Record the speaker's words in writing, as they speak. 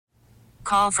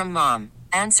call from mom.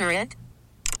 Answer it.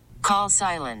 Call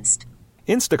silenced.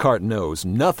 Instacart knows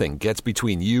nothing gets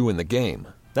between you and the game.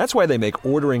 That's why they make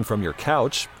ordering from your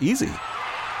couch easy.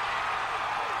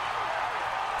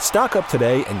 Stock up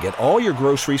today and get all your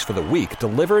groceries for the week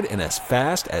delivered in as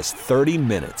fast as 30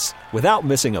 minutes without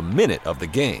missing a minute of the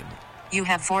game. You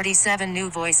have 47 new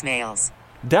voicemails.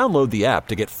 Download the app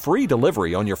to get free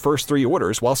delivery on your first 3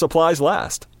 orders while supplies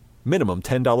last. Minimum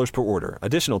 $10 per order.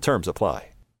 Additional terms apply.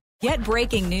 Get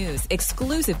breaking news,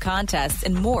 exclusive contests,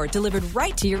 and more delivered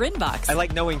right to your inbox. I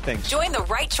like knowing things. Join the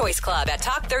Right Choice Club at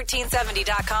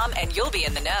talk1370.com and you'll be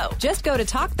in the know. Just go to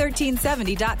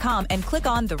talk1370.com and click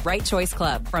on the Right Choice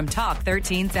Club from Talk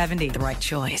 1370. The right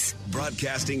choice.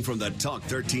 Broadcasting from the Talk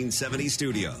 1370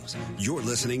 studios, you're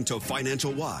listening to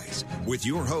Financial Wise with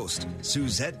your host,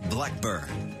 Suzette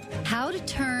Blackburn. How to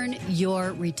turn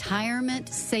your retirement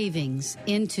savings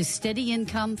into steady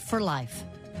income for life.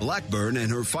 Blackburn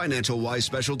and her Financial Wise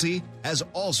specialty has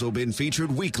also been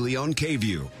featured weekly on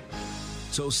KView.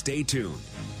 So stay tuned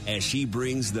as she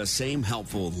brings the same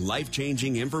helpful,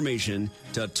 life-changing information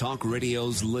to Talk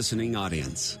Radio's listening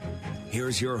audience.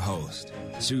 Here's your host,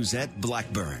 Suzette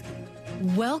Blackburn.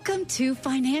 Welcome to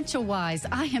Financial Wise.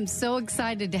 I am so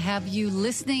excited to have you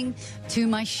listening to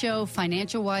my show,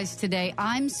 Financial Wise, today.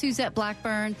 I'm Suzette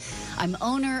Blackburn. I'm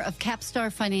owner of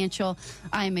Capstar Financial.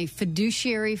 I am a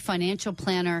fiduciary financial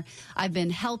planner. I've been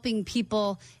helping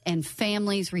people and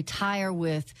families retire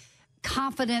with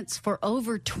confidence for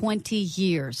over 20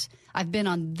 years. I've been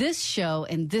on this show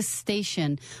and this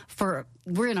station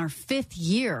we're in our 5th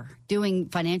year doing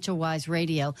Financial Wise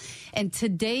Radio. And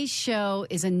today's show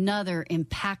is another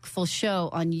impactful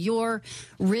show on your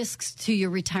risks to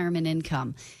your retirement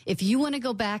income. If you want to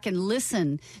go back and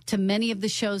listen to many of the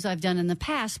shows I've done in the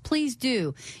past, please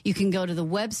do. You can go to the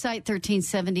website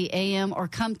 1370 AM or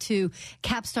come to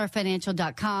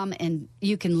capstarfinancial.com and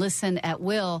you can listen at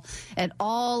will at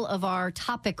all of our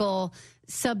topical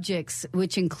subjects,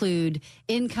 which include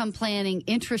income planning,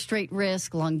 interest rate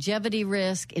risk, longevity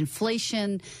risk,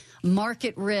 inflation,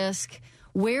 market risk.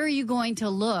 Where are you going to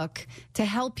look to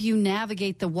help you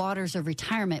navigate the waters of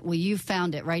retirement? Well, you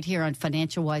found it right here on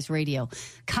Financial Wise Radio.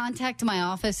 Contact my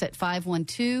office at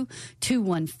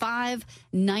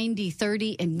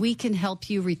 512-215-9030, and we can help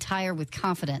you retire with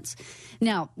confidence.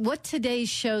 Now, what today's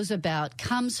show's about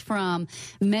comes from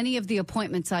many of the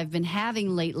appointments I've been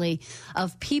having lately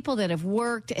of people that have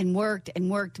worked and worked and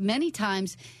worked many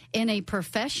times in a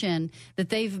profession that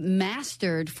they've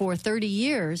mastered for 30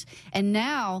 years, and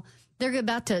now they're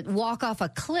about to walk off a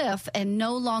cliff and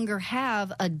no longer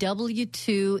have a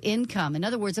W-2 income. In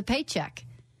other words, a paycheck.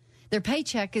 Their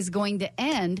paycheck is going to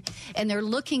end, and they're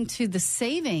looking to the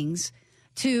savings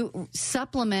to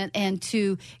supplement and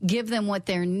to give them what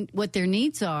their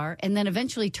needs are, and then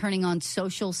eventually turning on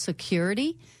Social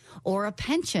Security or a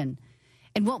pension.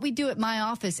 And what we do at my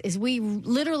office is we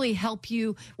literally help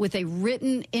you with a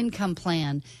written income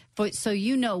plan so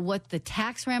you know what the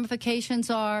tax ramifications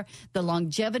are, the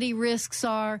longevity risks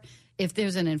are, if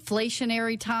there's an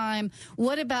inflationary time.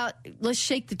 What about, let's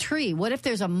shake the tree. What if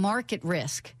there's a market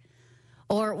risk?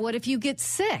 Or what if you get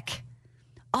sick?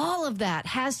 All of that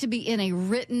has to be in a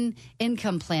written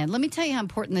income plan. Let me tell you how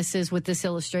important this is with this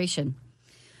illustration.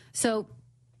 So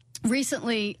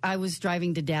recently, I was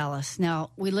driving to Dallas.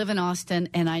 Now, we live in Austin,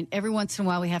 and every once in a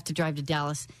while we have to drive to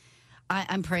Dallas.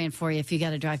 I'm praying for you if you got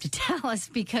to drive to Dallas,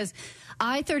 because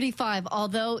I-35,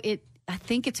 although I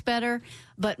think it's better,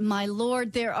 but my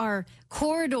Lord, there are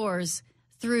corridors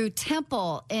through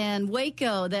Temple and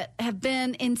Waco that have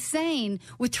been insane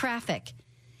with traffic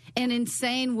and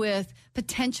insane with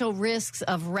potential risks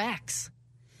of wrecks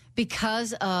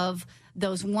because of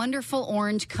those wonderful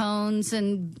orange cones.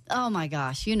 And, oh, my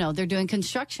gosh, they're doing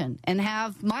construction and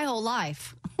have my whole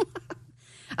life.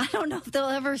 I don't know if they'll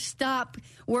ever stop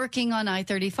working on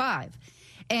I-35.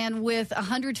 And with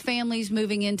 100 families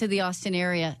moving into the Austin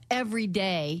area every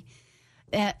day,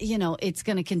 it's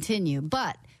going to continue.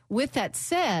 But with that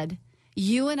said,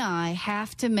 you and I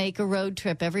have to make a road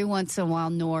trip every once in a while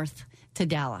north to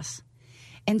Dallas.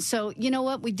 And so, you know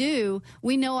what we do?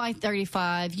 We know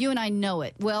I-35. You and I know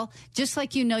it. Well, just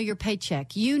like you know your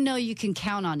paycheck, you know you can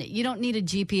count on it. You don't need a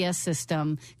GPS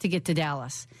system to get to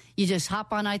Dallas. You just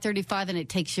hop on I-35 and it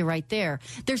takes you right there.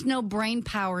 There's no brain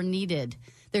power needed.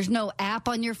 There's no app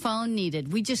on your phone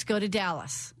needed. We just go to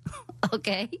Dallas.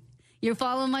 Okay? You're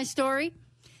following my story?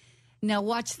 Now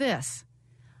watch this.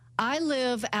 I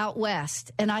live out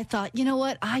west, and I thought, you know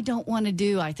what? I don't want to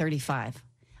do I-35.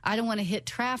 I don't want to hit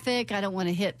traffic. I don't want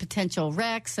to hit potential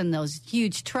wrecks and those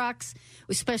huge trucks,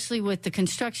 especially with the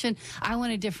construction. I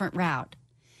want a different route.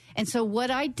 And so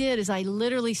what I did is I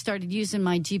literally started using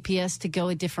my GPS to go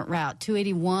a different route,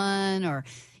 281 or,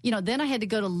 then I had to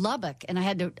go to Lubbock, and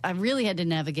I really had to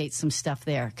navigate some stuff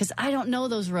there because I don't know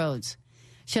those roads.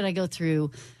 Should I go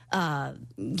through,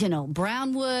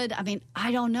 Brownwood? I mean,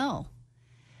 I don't know.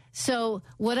 So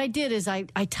what I did is I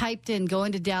typed in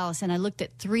going to Dallas, and I looked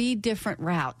at 3 different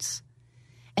routes.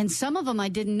 And some of them I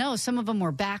didn't know. Some of them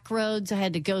were back roads. I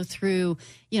had to go through,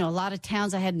 a lot of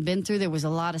towns I hadn't been through. There was a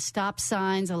lot of stop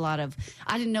signs,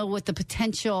 I didn't know what the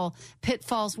potential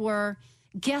pitfalls were.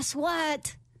 Guess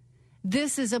what?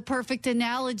 This is a perfect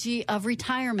analogy of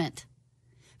retirement.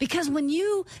 Because when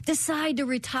you decide to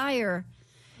retire,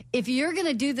 if you're going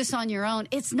to do this on your own,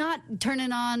 it's not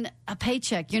turning on a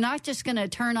paycheck. You're not just going to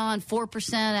turn on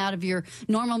 4% out of your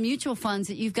normal mutual funds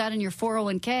that you've got in your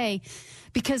 401k,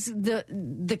 because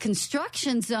the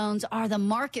construction zones are the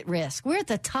market risk. We're at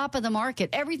the top of the market.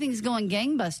 Everything's going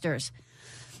gangbusters.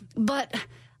 But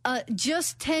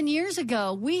just 10 years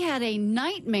ago, we had a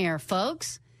nightmare,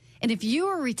 folks. And if you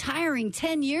were retiring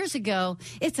 10 years ago,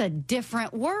 it's a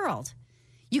different world.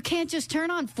 You can't just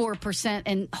turn on 4%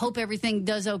 and hope everything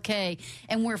does okay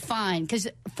and we're fine, because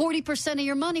 40% of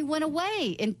your money went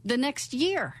away in the next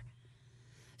year.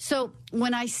 So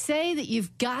when I say that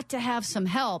you've got to have some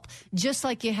help, just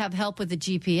like you have help with the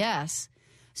GPS.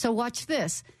 So watch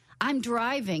this. I'm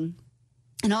driving,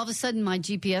 and all of a sudden my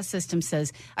GPS system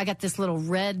says, I got this little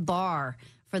red bar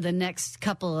for the next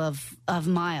couple of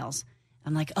miles.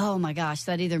 I'm like, oh my gosh,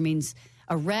 that either means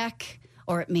a wreck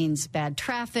or it means bad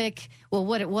traffic. Well,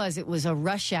 what it was a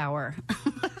rush hour.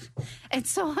 And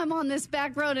so I'm on this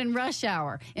back road in rush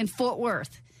hour in Fort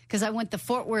Worth, because I went the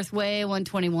Fort Worth way,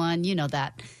 121, you know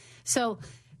that. So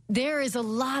there is a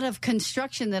lot of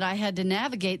construction that I had to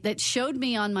navigate that showed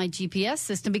me on my GPS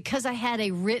system, because I had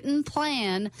a written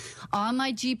plan on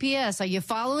my GPS. Are you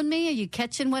following me? Are you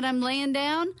catching what I'm laying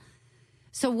down?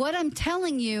 So what I'm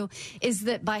telling you is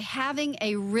that by having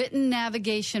a written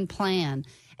navigation plan,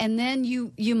 and then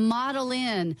you model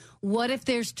in, what if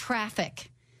there's traffic?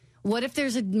 What if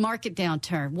there's a market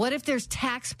downturn? What if there's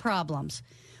tax problems?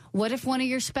 What if what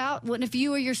if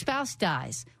you or your spouse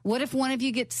dies? What if one of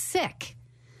you gets sick?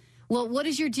 Well, what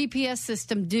does your GPS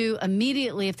system do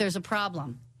immediately if there's a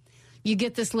problem? You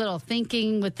get this little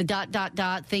thinking with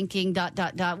the ... thinking ...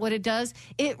 What it does,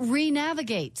 it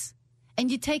re-navigates. And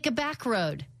you take a back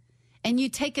road, and you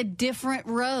take a different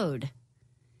road.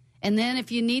 And then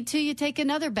if you need to, you take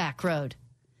another back road.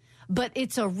 But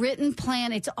it's a written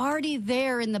plan. It's already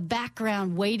there in the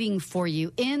background waiting for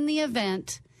you in the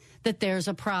event that there's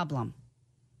a problem.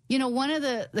 One of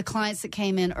the clients that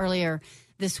came in earlier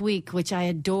this week, which I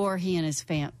adore, he and his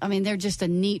family. I mean, they're just a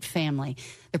neat family.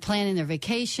 They're planning their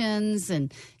vacations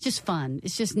and just fun.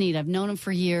 It's just neat. I've known them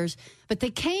for years. But they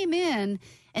came in,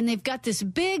 and they've got this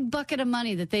big bucket of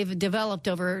money that they've developed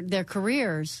over their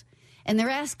careers. And they're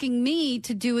asking me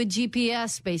to do a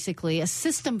GPS, basically, a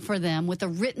system for them with a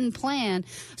written plan,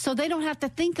 so they don't have to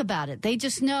think about it. They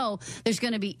just know there's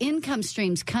going to be income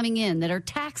streams coming in that are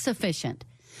tax efficient,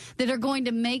 that are going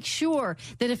to make sure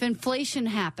that if inflation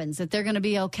happens, that they're going to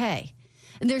be okay.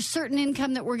 And there's certain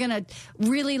income that we're going to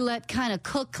really let kind of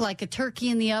cook like a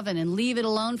turkey in the oven and leave it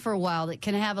alone for a while, that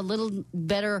can have a little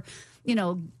better,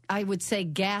 I would say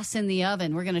gas in the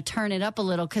oven. We're going to turn it up a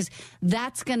little, because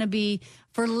that's going to be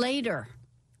for later,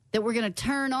 that we're going to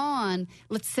turn on,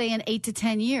 let's say, in 8 to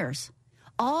 10 years.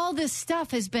 All this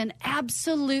stuff has been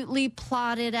absolutely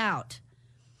plotted out.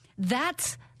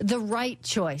 That's the right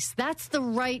choice. That's the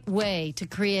right way to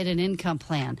create an income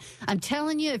plan. I'm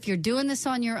telling you, if you're doing this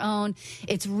on your own,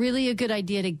 it's really a good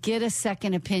idea to get a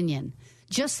second opinion.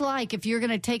 Just like if you're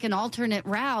going to take an alternate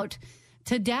route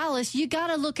to Dallas, you got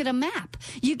to look at a map.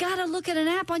 You got to look at an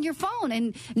app on your phone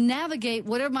and navigate,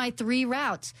 what are my 3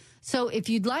 routes? So if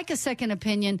you'd like a second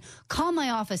opinion, call my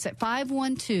office at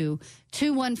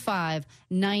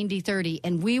 512-215-9030,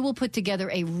 and we will put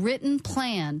together a written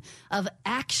plan of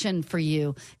action for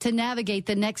you to navigate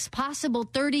the next possible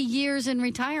 30 years in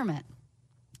retirement.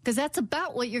 Because that's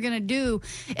about what you're going to do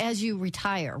as you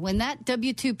retire. When that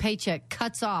W-2 paycheck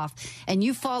cuts off and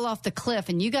you fall off the cliff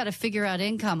and you got to figure out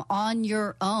income on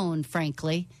your own,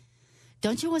 frankly,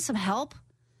 don't you want some help?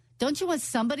 Don't you want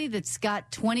somebody that's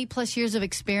got 20 plus years of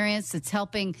experience that's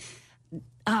helping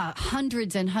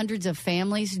hundreds and hundreds of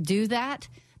families do that?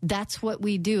 That's what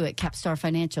we do at Capstar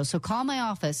Financial. So call my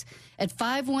office at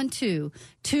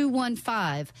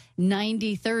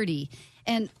 512-215-9030.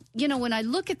 And, when I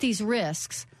look at these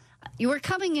risks, you are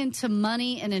coming into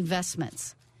money and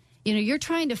investments. You're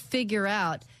trying to figure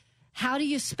out, how do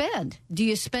you spend? Do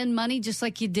you spend money just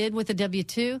like you did with a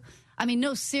W-2? I mean,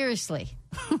 no, seriously.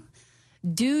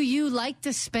 Do you like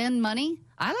to spend money?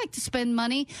 I like to spend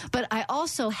money, but I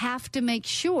also have to make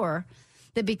sure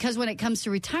that because when it comes to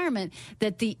retirement,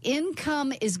 that the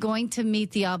income is going to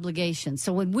meet the obligation.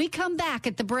 So when we come back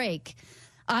at the break,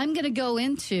 I'm going to go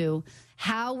into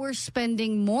how we're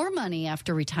spending more money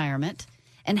after retirement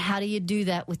and how do you do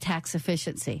that with tax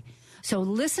efficiency. So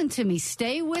listen to me.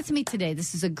 Stay with me today.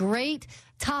 This is a great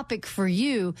topic for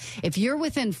you. If you're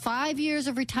within 5 years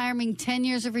of retiring, 10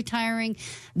 years of retiring,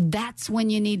 that's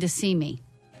when you need to see me.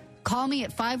 Call me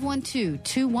at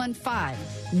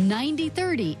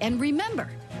 512-215-9030. And remember,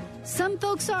 some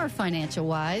folks are financial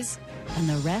wise and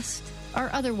the rest are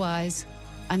otherwise.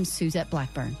 I'm Suzette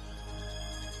Blackburn.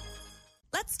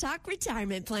 Let's talk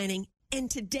retirement planning in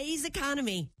today's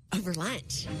economy over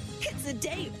lunch. It's a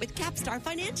date with Capstar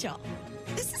Financial.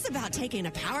 This is about taking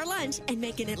a power lunch and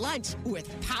making it lunch with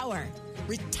power.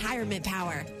 Retirement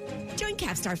power. Join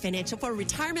Capstar Financial for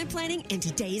retirement planning in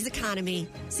today's economy.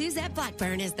 Suzette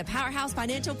Blackburn is the powerhouse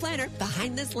financial planner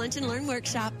behind this Lunch and Learn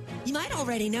workshop. You might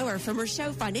already know her from her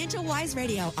show Financial Wise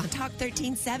Radio on Talk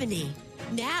 1370.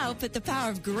 Now put the power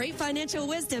of great financial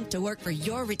wisdom to work for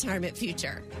your retirement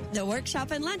future. The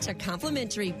workshop and lunch are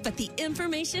complimentary, but the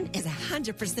information is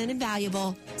 100%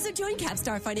 invaluable. So join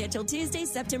Capstar Financial Tuesday,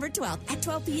 September 12th at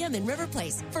 12 p.m. in River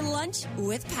Place for lunch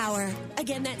with power.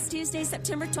 Again, that's Tuesday,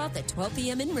 September 12th at 12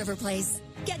 p.m. in River Place.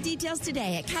 Get details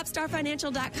today at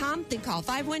capstarfinancial.com, then call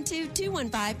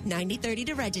 512-215-9030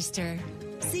 to register.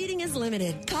 Seating is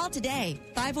limited. Call today,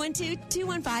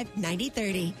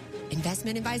 512-215-9030.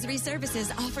 Investment advisory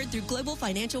services offered through Global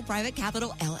Financial Private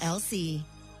Capital, LLC.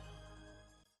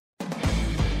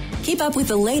 Keep up with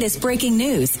the latest breaking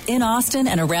news in Austin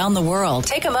and around the world.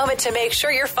 Take a moment to make sure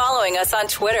you're following us on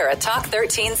Twitter at Talk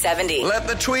 1370. Let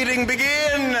the tweeting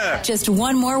begin. Just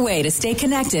one more way to stay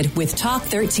connected with Talk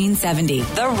 1370,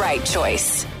 the right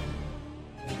choice.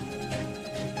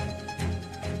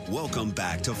 Welcome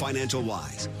back to Financial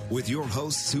Wise with your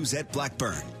host, Suzette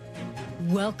Blackburn.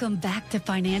 Welcome back to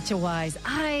Financial Wise.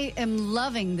 I am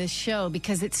loving this show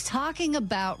because it's talking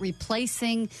about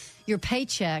replacing your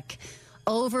paycheck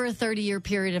over a 30-year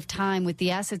period of time with the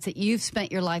assets that you've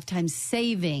spent your lifetime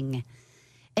saving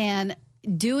and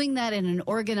doing that in an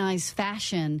organized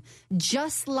fashion,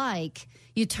 just like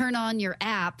you turn on your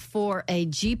app for a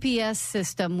GPS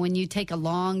system when you take a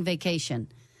long vacation.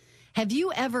 Have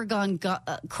you ever gone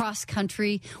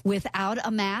cross-country without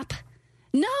a map?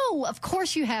 No, of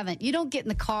course you haven't. You don't get in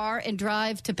the car and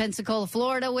drive to Pensacola,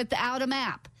 Florida without a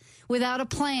map, without a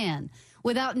plan,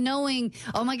 without knowing,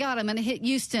 oh, my God, I'm going to hit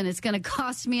Houston. It's going to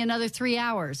cost me another 3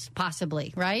 hours,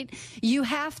 possibly, right? You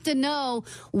have to know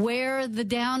where the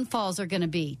downfalls are going to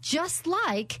be. Just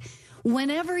like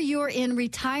whenever you're in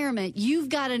retirement, you've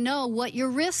got to know what your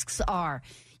risks are.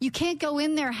 You can't go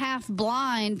in there half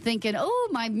blind thinking, oh,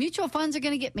 my mutual funds are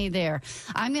going to get me there.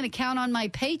 I'm going to count on my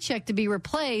paycheck to be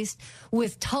replaced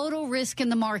with total risk in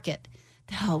the market.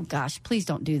 Oh, gosh, please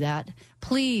don't do that.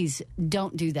 Please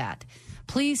don't do that.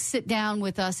 Please sit down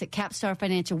with us at Capstar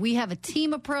Financial. We have a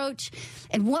team approach,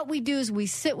 and what we do is we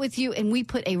sit with you and we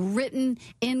put a written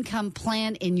income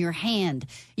plan in your hand.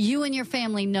 You and your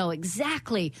family know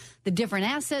exactly the different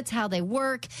assets, how they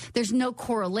work. There's no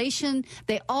correlation.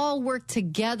 They all work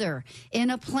together in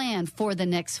a plan for the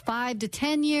next 5 to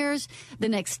 10 years, the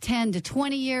next 10 to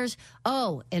 20 years.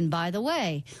 Oh, and by the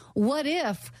way, what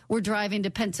if we're driving to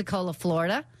Pensacola,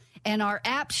 Florida, and our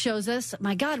app shows us,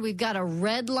 my God, we've got a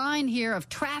red line here of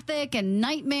traffic and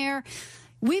nightmare.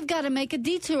 We've got to make a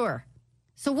detour.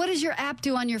 So what does your app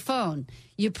do on your phone?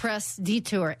 You press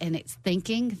detour, and it's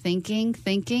thinking,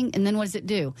 and then what does it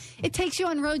do? It takes you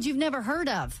on roads you've never heard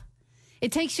of.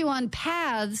 It takes you on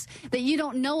paths that you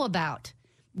don't know about.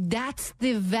 That's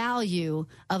the value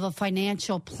of a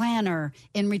financial planner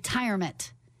in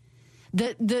retirement.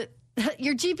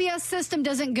 Your GPS system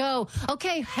doesn't go,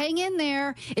 okay, hang in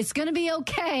there. It's going to be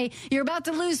okay. You're about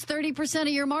to lose 30% of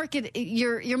your market,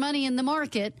 your money in the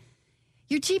market.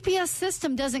 Your GPS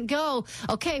system doesn't go,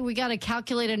 okay, we got to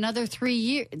calculate another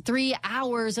 3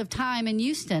 hours of time in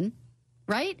Houston,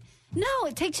 right? No,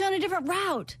 it takes you on a different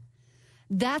route.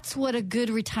 That's what a good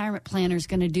retirement planner is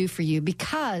going to do for you,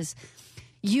 because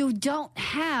you don't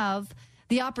have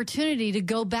the opportunity to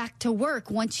go back to work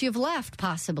once you've left,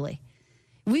 possibly.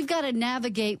 We've got to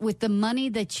navigate with the money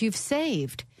that you've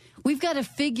saved. We've got to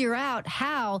figure out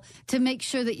how to make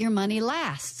sure that your money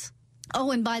lasts.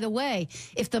 Oh, and by the way,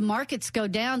 if the markets go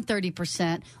down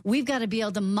 30%, we've got to be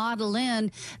able to model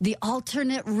in the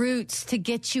alternate routes to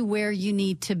get you where you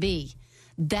need to be.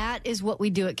 That is what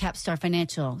we do at Capstar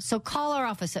Financial. So call our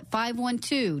office at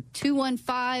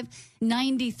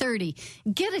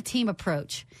 512-215-9030. Get a team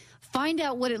approach. Find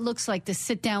out what it looks like to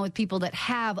sit down with people that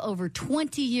have over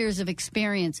 20 years of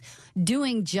experience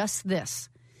doing just this.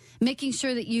 Making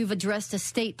sure that you've addressed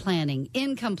estate planning,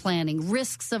 income planning,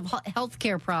 risks of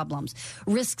healthcare problems,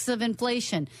 risks of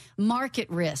inflation, market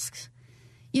risks.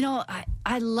 You know,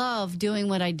 I love doing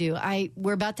what I do.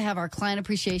 We're about to have our client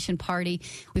appreciation party.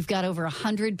 We've got over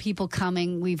 100 people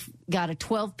coming. We've got a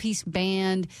 12-piece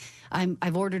band.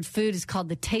 I've ordered food. It's called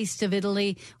the Taste of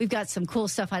Italy. We've got some cool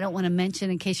stuff I don't want to mention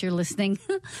in case you're listening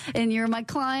and you're my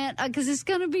client, because it's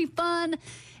going to be fun.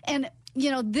 And,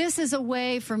 you know, this is a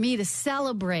way for me to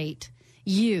celebrate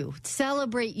you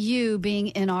being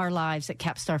in our lives at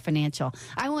Capstar Financial.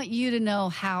 I want you to know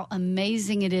how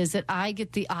amazing it is that I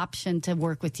get the option to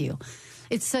work with you.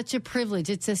 It's such a privilege.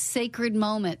 It's a sacred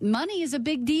moment. Money is a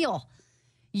big deal.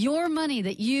 Your money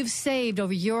that you've saved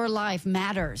over your life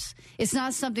matters. It's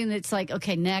not something that's like,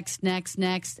 okay, next.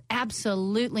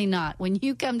 Absolutely not. When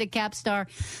you come to Capstar,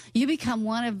 you become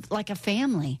one of like a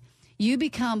family. You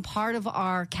become part of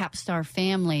our Capstar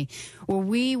family, where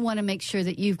we want to make sure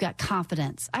that you've got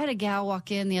confidence. I had a gal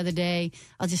walk in the other day.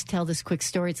 I'll just tell this quick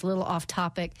story. It's a little off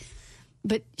topic.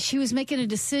 But she was making a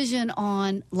decision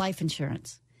on life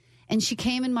insurance. And she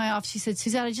came in my office. She said,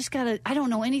 Suzette, I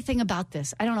don't know anything about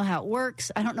this. I don't know how it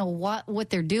works. I don't know what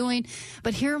they're doing.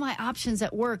 But here are my options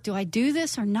at work. Do I do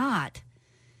this or not?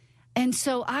 And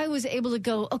so I was able to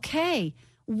go, okay,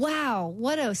 wow,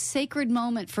 what a sacred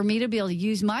moment for me to be able to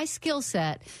use my skill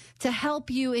set to help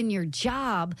you in your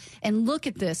job and look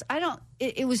at this.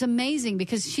 It was amazing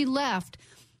because she left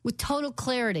with total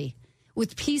clarity,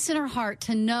 with peace in her heart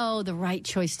to know the right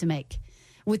choice to make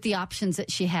with the options that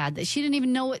she had, that she didn't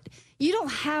even know it. You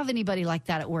don't have anybody like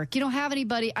that at work. You don't have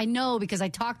anybody, I know because I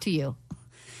talk to you.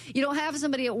 You don't have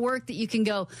somebody at work that you can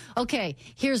go, okay,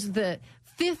 here's the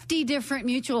 50 different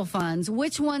mutual funds.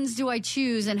 Which ones do I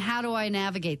choose and how do I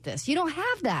navigate this? You don't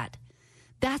have that.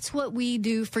 That's what we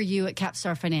do for you at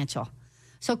Capstar Financial.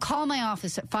 So call my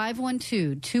office at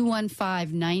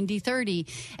 512-215-9030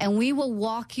 and we will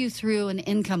walk you through an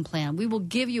income plan. We will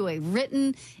give you a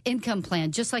written income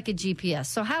plan, just like a GPS.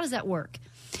 So how does that work?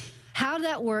 How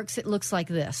that works, it looks like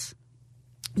this.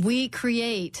 We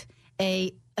create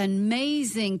an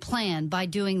amazing plan by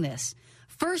doing this.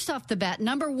 First off the bat,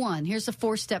 number one, here's a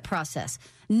 4-step process.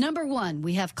 Number one,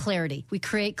 we have clarity. We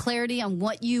create clarity on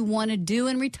what you want to do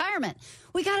in retirement.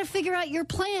 We got to figure out your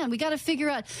plan. We got to figure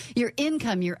out your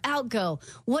income, your outgo,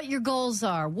 what your goals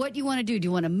are, what you want to do. Do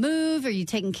you want to move? Are you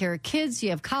taking care of kids? Do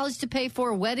you have college to pay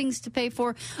for, weddings to pay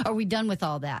for? Are we done with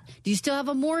all that? Do you still have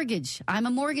a mortgage? I'm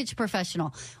a mortgage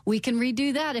professional. We can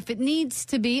redo that if it needs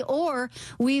to be, or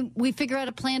we figure out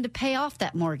a plan to pay off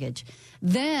that mortgage.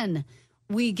 Then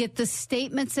we get the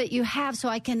statements that you have so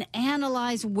I can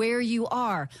analyze where you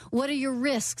are. What are your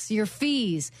risks, your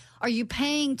fees? Are you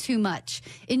paying too much?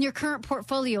 In your current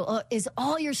portfolio, is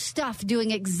all your stuff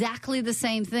doing exactly the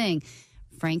same thing?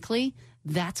 Frankly,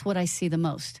 that's what I see the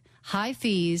most. High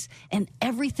fees, and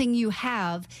everything you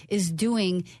have is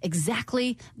doing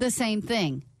exactly the same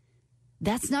thing.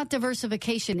 That's not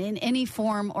diversification in any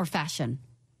form or fashion.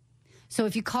 So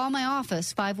if you call my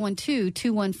office,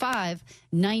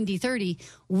 512-215-9030,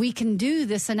 we can do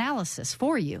this analysis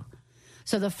for you.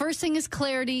 So the first thing is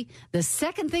clarity. The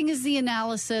second thing is the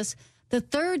analysis. The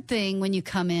third thing when you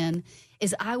come in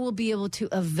is I will be able to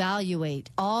evaluate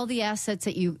all the assets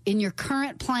that you in your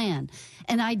current plan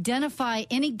and identify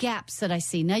any gaps that I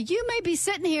see. Now, you may be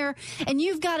sitting here and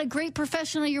you've got a great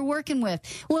professional you're working with.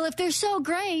 Well, if they're so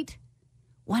great,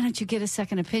 why don't you get a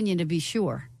second opinion to be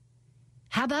sure?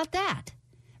 How about that?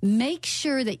 Make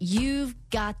sure that you've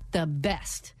got the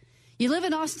best. You live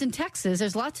in Austin, Texas.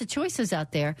 There's lots of choices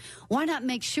out there. Why not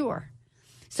make sure?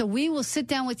 So we will sit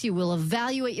down with you. We'll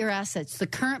evaluate your assets, the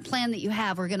current plan that you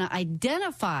have. We're going to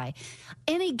identify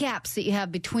any gaps that you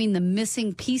have between the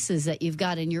missing pieces that you've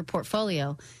got in your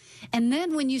portfolio. And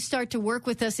then when you start to work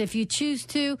with us, if you choose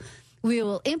to, we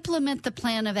will implement the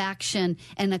plan of action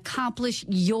and accomplish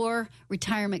your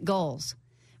retirement goals.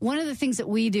 One of the things that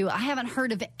we do, I haven't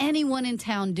heard of anyone in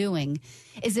town doing,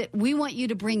 is that we want you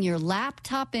to bring your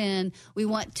laptop in. We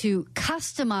want to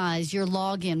customize your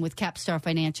login with Capstar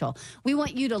Financial. We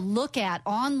want you to look at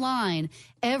online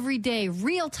every day,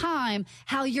 real time,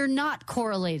 how you're not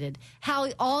correlated,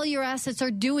 how all your assets are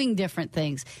doing different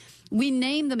things. We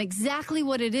name them exactly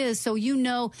what it is so you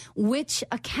know which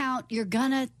account you're going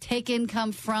to take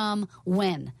income from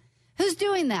when. Who's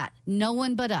doing that? No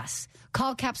one but us.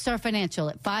 Call Capstar Financial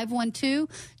at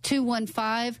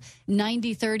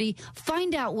 512-215-9030.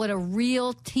 Find out what a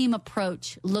real team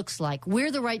approach looks like. We're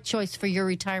the right choice for your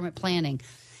retirement planning.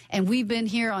 And we've been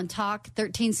here on Talk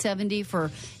 1370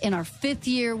 in our 5th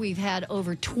year. We've had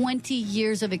over 20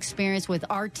 years of experience with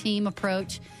our team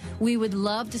approach. We would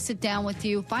love to sit down with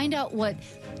you, find out what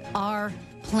our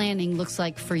planning looks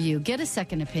like for you. Get a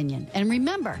second opinion. And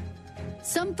remember,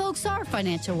 some folks are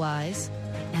financial wise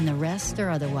and the rest are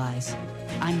otherwise.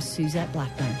 I'm Suzette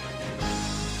Blackburn.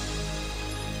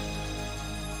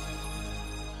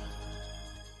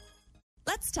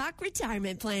 Let's talk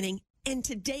retirement planning in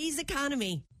today's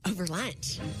economy over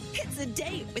lunch. It's a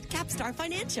date with Capstar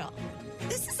Financial.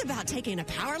 This is about taking a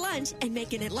power lunch and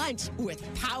making it lunch with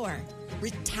power.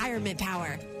 Retirement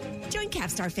power. Join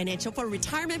Capstar Financial for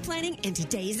retirement planning in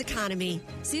today's economy.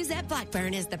 Suzette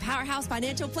Blackburn is the powerhouse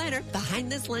financial planner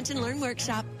behind this Lunch and Learn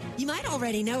workshop. You might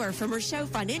already know her from her show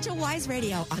Financial Wise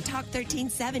Radio on Talk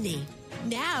 1370.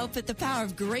 Now put the power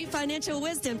of great financial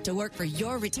wisdom to work for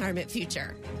your retirement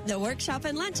future. The workshop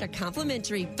and lunch are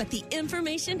complimentary, but the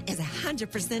information is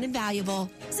 100%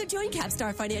 invaluable. So join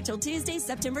Capstar Financial Tuesday,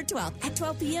 September 12th at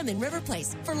 12 p.m. in River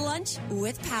Place for lunch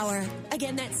with power.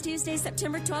 Again, that's Tuesday,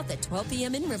 September 12th at 12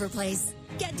 p.m. in River Place.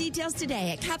 Get details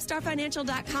today at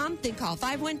capstarfinancial.com, then call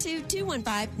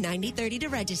 512-215-9030 to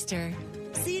register.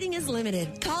 Seating is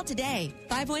limited. Call today,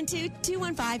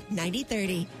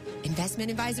 512-215-9030. Investment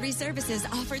advisory services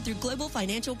offered through Global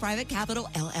Financial Private Capital,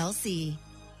 LLC.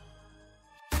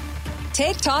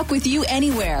 Take Talk with you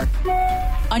anywhere.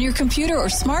 On your computer or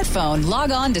smartphone, log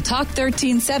on to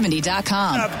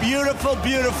talk1370.com. A beautiful,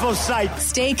 beautiful sight.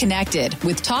 Stay connected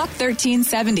with Talk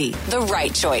 1370, the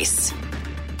right choice.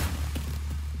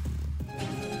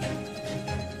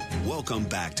 Welcome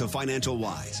back to Financial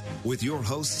Wise with your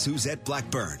host, Suzette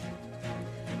Blackburn.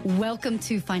 Welcome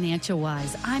to Financial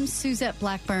Wise. I'm Suzette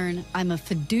Blackburn. I'm a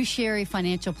fiduciary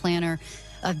financial planner.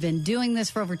 I've been doing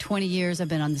this for over 20 years. I've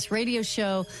been on this radio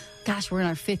show. Gosh, we're in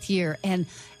our 5th year. And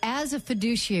as a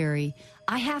fiduciary,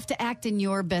 I have to act in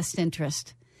your best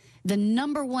interest. The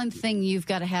number one thing you've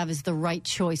got to have is the right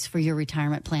choice for your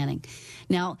retirement planning.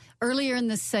 Now, earlier in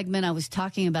this segment, I was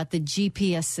talking about the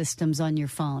GPS systems on your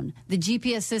phone, the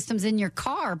GPS systems in your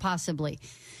car, possibly.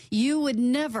 You would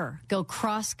never go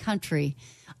cross-country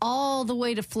all the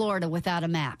way to Florida without a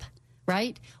map,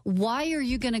 right? Why are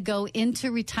you going to go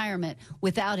into retirement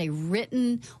without a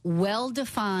written,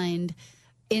 well-defined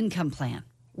income plan?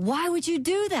 Why would you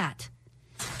do that?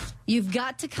 You've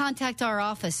got to contact our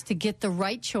office to get the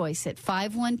right choice at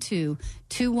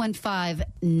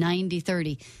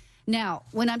 512-215-9030. Now,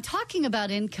 when I'm talking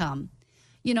about income,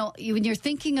 you know, when you're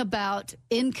thinking about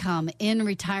income in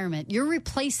retirement, you're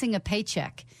replacing a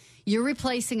paycheck. You're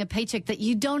replacing a paycheck that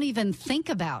you don't even think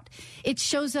about. It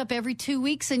shows up every 2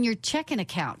 weeks in your checking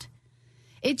account.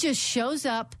 It just shows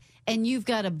up and you've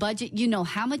got a budget. You know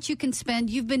how much you can spend.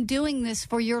 You've been doing this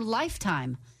for your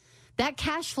lifetime. That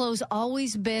cash flow's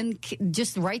always been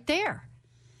just right there.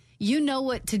 You know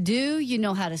what to do. You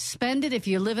know how to spend it if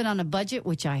you're living on a budget,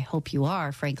 which I hope you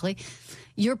are, frankly.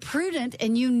 You're prudent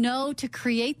and you know to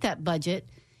create that budget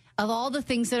of all the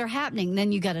things that are happening.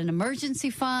 Then you got an emergency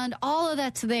fund. All of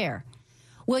that's there.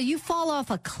 Well, you fall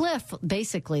off a cliff,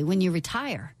 basically, when you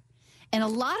retire. And a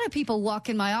lot of people walk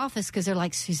in my office because they're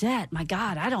like, Suzette, my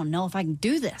God, I don't know if I can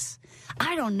do this.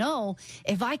 I don't know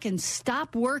if I can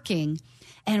stop working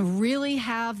and really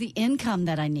have the income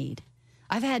that I need.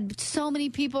 I've had so many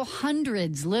people,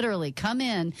 hundreds literally, come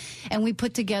in and we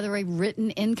put together a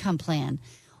written income plan.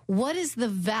 What is the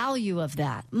value of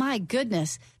that? My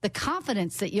goodness, the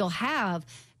confidence that you'll have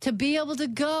to be able to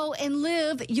go and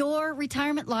live your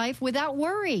retirement life without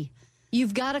worry.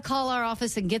 You've got to call our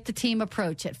office and get the team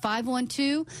approach at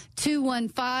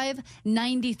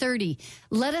 512-215-9030.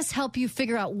 Let us help you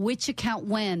figure out which account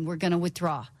when we're going to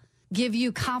withdraw. Give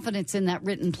you confidence in that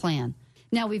written plan.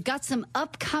 Now, we've got some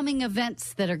upcoming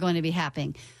events that are going to be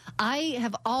happening. I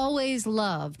have always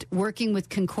loved working with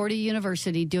Concordia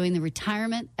University doing the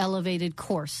Retirement Elevated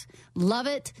course. Love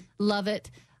it, love it,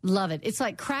 love it. It's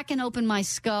like cracking open my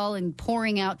skull and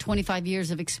pouring out 25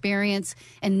 years of experience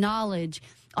and knowledge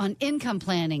on income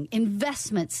planning,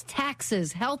 investments,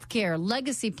 taxes, healthcare,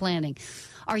 legacy planning.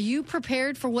 Are you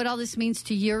prepared for what all this means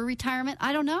to your retirement?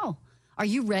 I don't know. Are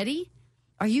you ready?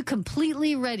 Are you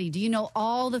completely ready? Do you know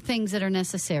all the things that are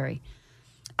necessary?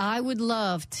 I would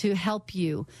love to help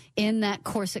you in that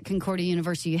course at Concordia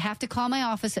University. You have to call my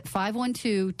office at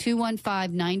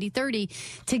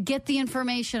 512-215-9030 to get the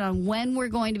information on when we're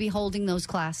going to be holding those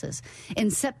classes.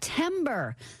 In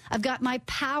September, I've got my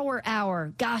Power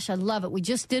Hour. Gosh, I love it. We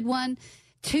just did one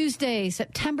Tuesday,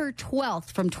 September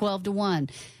 12th from 12 to 1.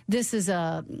 This is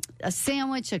a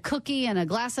sandwich, a cookie, and a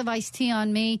glass of iced tea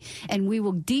on me, and we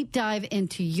will deep dive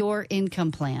into your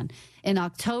income plan. In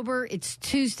October, it's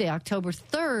Tuesday, October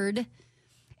 3rd,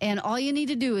 And all you need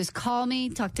to do is call me,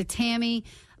 talk to Tammy,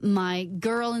 my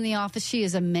girl in the office. She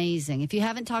is amazing. If you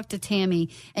haven't talked to Tammy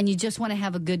and you just want to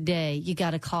have a good day, you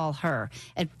got to call her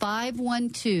at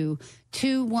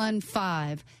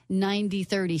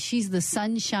 512-215-9030. She's the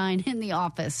sunshine in the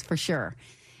office for sure.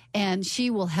 And she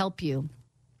will help you.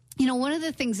 You know, one of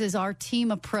the things is our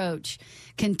team approach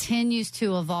continues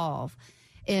to evolve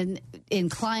in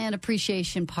client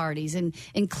appreciation parties and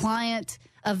in client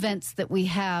events that we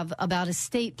have about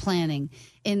estate planning,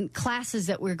 in classes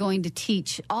that we're going to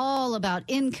teach all about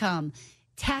income,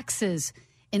 taxes,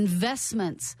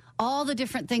 investments, all the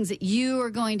different things that you are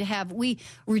going to have. We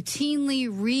routinely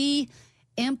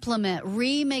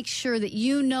make sure that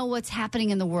you know what's happening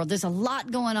in the world. There's a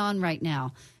lot going on right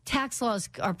now. Tax laws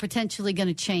are potentially going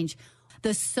to change.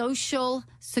 The Social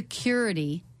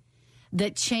Security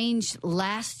that changed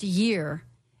last year,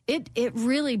 it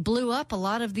really blew up a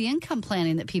lot of the income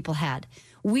planning that people had.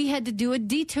 We had to do a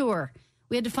detour.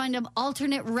 We had to find an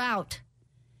alternate route.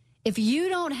 If you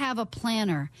don't have a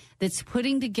planner that's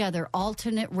putting together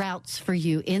alternate routes for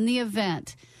you in the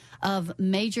event of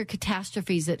major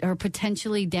catastrophes that are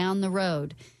potentially down the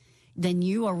road, then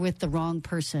you are with the wrong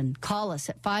person. Call us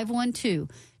at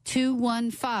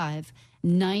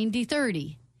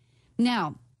 512-215-9030.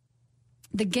 Now,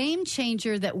 the game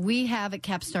changer that we have at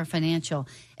Capstar Financial,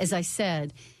 as I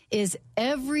said, is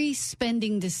every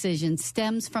spending decision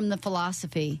stems from the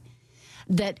philosophy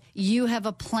that you have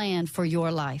a plan for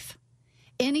your life.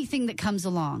 Anything that comes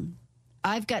along.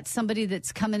 I've got somebody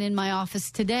that's coming in my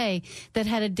office today that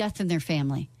had a death in their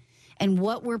family. And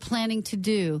what we're planning to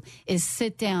do is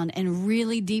sit down and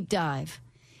really deep dive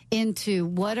into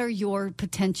what are your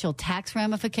potential tax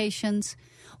ramifications.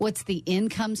 What's the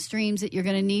income streams that you're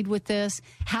going to need with this?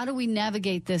 How do we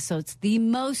navigate this so it's the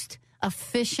most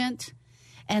efficient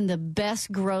and the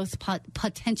best growth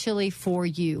potentially for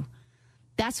you?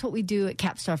 That's what we do at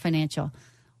Capstar Financial.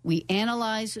 We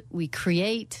analyze, we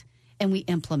create, and we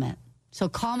implement. So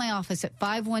call my office at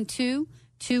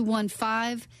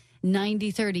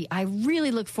 512-215-9030. I really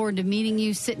look forward to meeting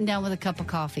you, sitting down with a cup of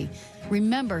coffee.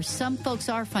 Remember, some folks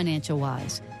are financial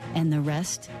wise, and the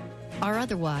rest are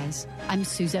otherwise. I'm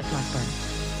Suzette Blackburn.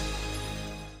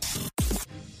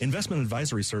 Investment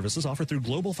advisory services offered through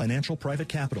Global Financial Private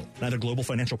Capital. Neither Global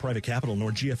Financial Private Capital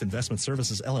nor GF Investment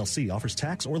Services LLC offers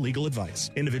tax or legal advice.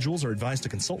 Individuals are advised to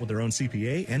consult with their own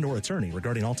CPA and or attorney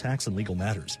regarding all tax and legal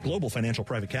matters. Global Financial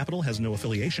Private Capital has no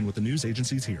affiliation with the news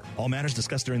agencies here. All matters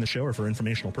discussed during the show are for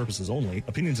informational purposes only.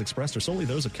 Opinions expressed are solely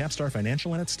those of Capstar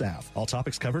Financial and its staff. All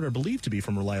topics covered are believed to be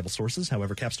from reliable sources.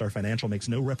 However, Capstar Financial makes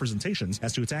no representations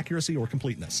as to its accuracy or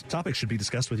completeness. Topics should be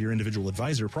discussed with your individual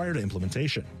advisor prior to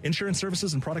implementation. Insurance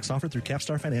services and products offered through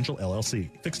Capstar Financial LLC.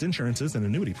 Fixed insurances and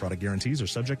annuity product guarantees are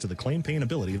subject to the claim paying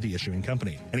ability of the issuing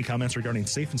company. Any comments regarding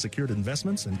safe and secured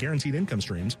investments and guaranteed income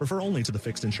streams refer only to the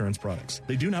fixed insurance products.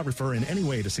 They do not refer in any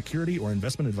way to security or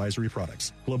investment advisory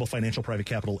products. Global Financial Private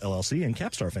Capital LLC and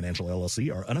Capstar Financial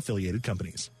LLC are unaffiliated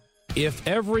companies. If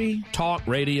every talk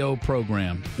radio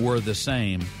program were the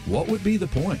same, what would be the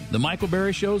point? The Michael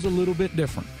Berry Show is a little bit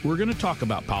different. We're going to talk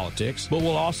about politics, but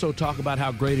we'll also talk about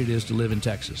how great it is to live in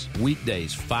Texas.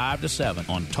 Weekdays, 5 to 7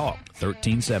 on Talk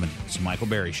 1370. It's the Michael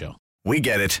Berry Show. We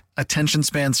get it. Attention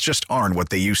spans just aren't what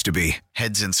they used to be.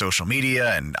 Heads in social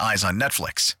media and eyes on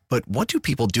Netflix. But what do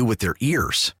people do with their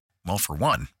ears? Well, for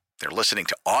one, they're listening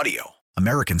to audio.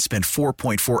 Americans spend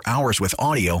 4.4 hours with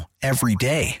audio every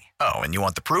day. Oh, and you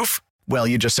want the proof? Well,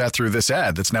 you just sat through this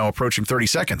ad that's now approaching 30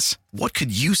 seconds. What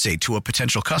could you say to a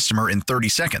potential customer in 30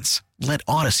 seconds? Let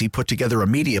Odyssey put together a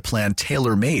media plan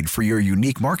tailor-made for your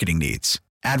unique marketing needs.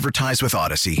 Advertise with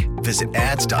Odyssey. Visit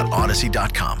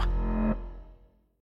ads.odyssey.com.